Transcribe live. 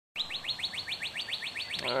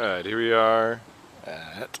Alright, here we are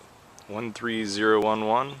at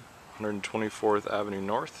 13011 124th Avenue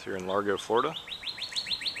North here in Largo, Florida.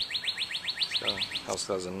 So, house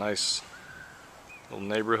has a nice little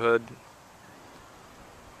neighborhood.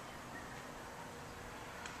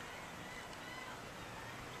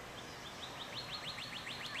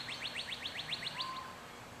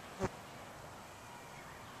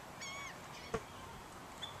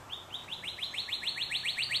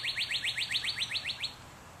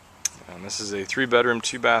 And this is a 3-bedroom,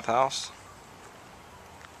 2-bath house.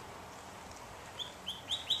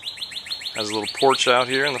 Has a little porch out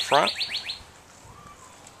here in the front.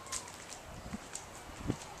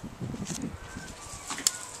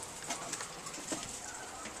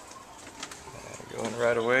 Go in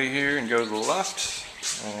right away here and go to the left,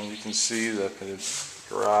 and you can see that the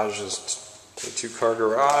garage is a 2-car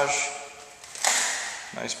garage.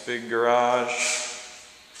 Nice big garage.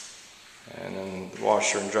 And then the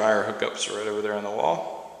washer and dryer hookups are right over there on the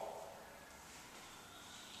wall.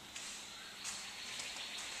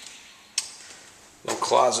 Little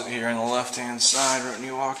closet here on the left-hand side right when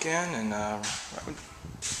you walk in, and you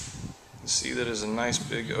can see that is a nice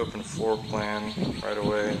big open floor plan right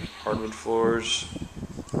away. Hardwood floors.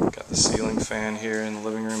 Got the ceiling fan here in the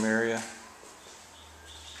living room area.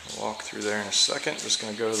 I'll walk through there in a second. Just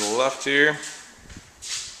going to go to the left here.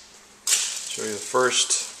 Show you the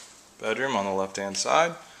first bedroom on the left-hand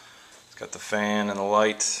side. It's got the fan and the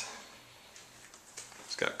light.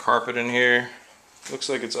 It's got carpet in here. Looks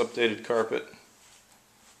like it's updated carpet.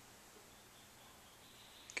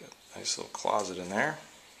 Got a nice little closet in there.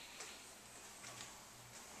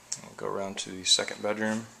 I'll go around to the second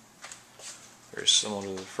bedroom. Very similar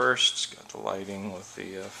to the first. It's got the lighting with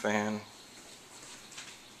the fan.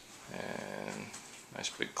 And nice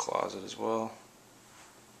big closet as well.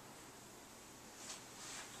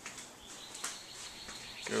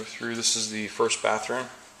 Go through. This is the first bathroom.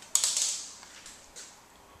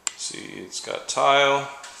 See, it's got tile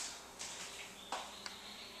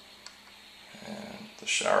and the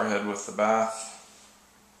shower head with the bath.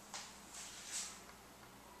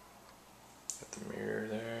 Got the mirror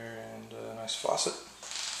there and a nice faucet.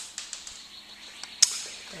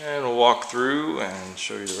 And we'll walk through and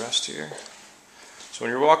show you the rest here. So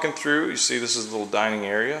when you're walking through, you see this is the little dining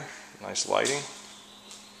area. Nice lighting.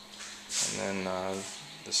 And then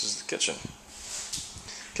this is the kitchen.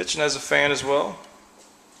 Kitchen has a fan as well,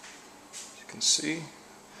 as you can see.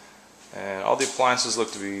 And all the appliances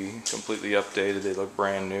look to be completely updated. They look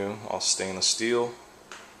brand new, all stainless steel.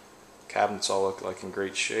 Cabinets all look like in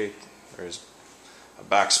great shape. There's a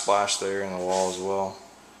backsplash there in the wall as well.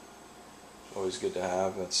 Always good to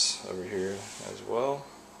have. That's over here as well.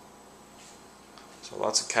 So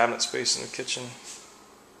lots of cabinet space in the kitchen.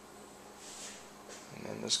 And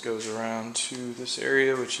then this goes around to this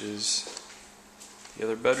area, which is the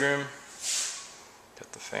other bedroom.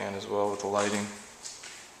 Got the fan as well with the lighting.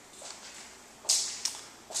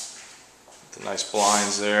 The nice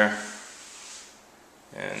blinds there.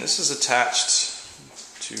 And this is attached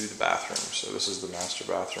to the bathroom. So this is the master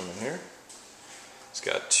bathroom in here. It's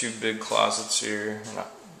got 2 big closets here.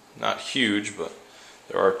 Not huge, but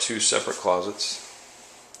there are 2 separate closets.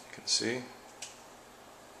 You can see.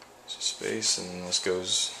 Space, and this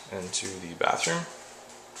goes into the bathroom,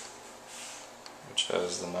 which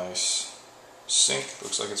has the nice sink.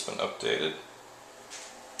 Looks like it's been updated.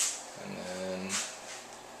 And then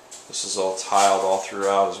this is all tiled all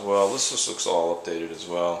throughout as well. This just looks all updated as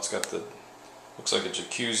well. It's got the, looks like a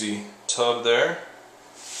jacuzzi tub there.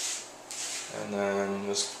 And then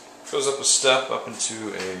this goes up a step up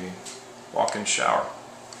into a walk-in shower.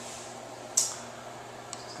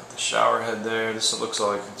 Shower head there. This looks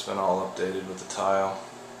like it's been all updated with the tile.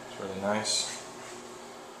 It's really nice.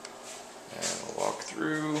 And we'll walk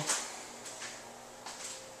through,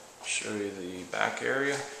 show you the back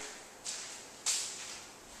area.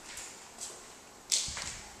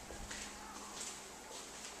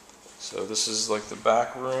 So this is like the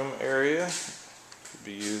back room area. Could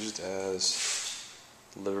be used as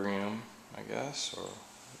the living room, I guess, or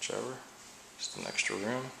whichever. Just an extra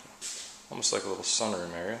room. Almost like a little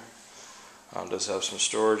sunroom area. Does have some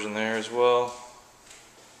storage in there as well.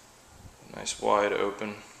 Nice wide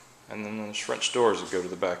open. And then there's French doors that go to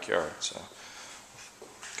the backyard. So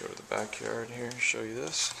go to the backyard here and show you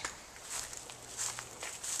this.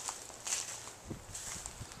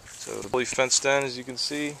 So it's fully fenced in, as you can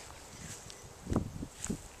see.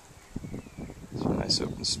 There's a nice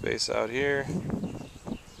open space out here.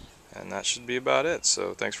 And that should be about it.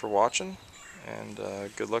 So thanks for watching, and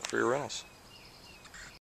good luck for your rentals.